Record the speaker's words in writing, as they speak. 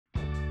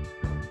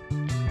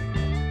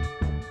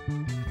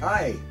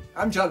Hi,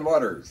 I'm John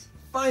Waters.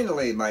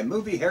 Finally, my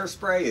movie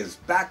Hairspray is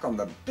back on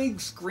the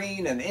big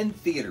screen and in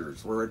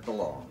theaters where it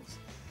belongs.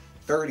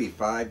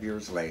 35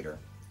 years later.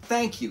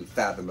 Thank you,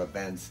 Fathom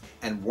Events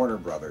and Warner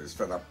Brothers,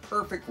 for the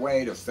perfect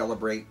way to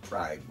celebrate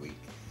Pride Week.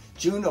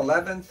 June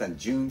 11th and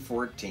June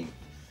 14th.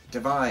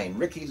 Divine,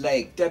 Ricky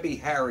Lake, Debbie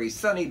Harry,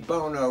 Sonny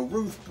Bono,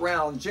 Ruth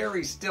Brown,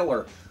 Jerry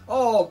Stiller,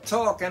 all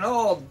talking,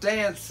 all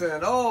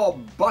dancing,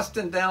 all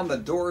busting down the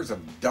doors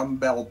of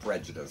dumbbell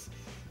prejudice.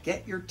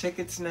 Get your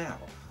tickets now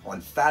on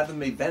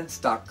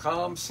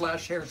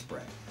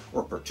fathomevents.com/hairspray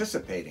or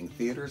participating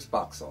theaters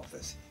box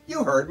office.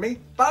 You heard me.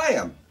 Buy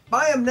 'em.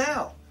 Buy 'em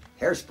now.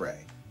 Hairspray.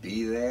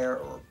 Be there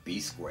or be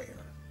square.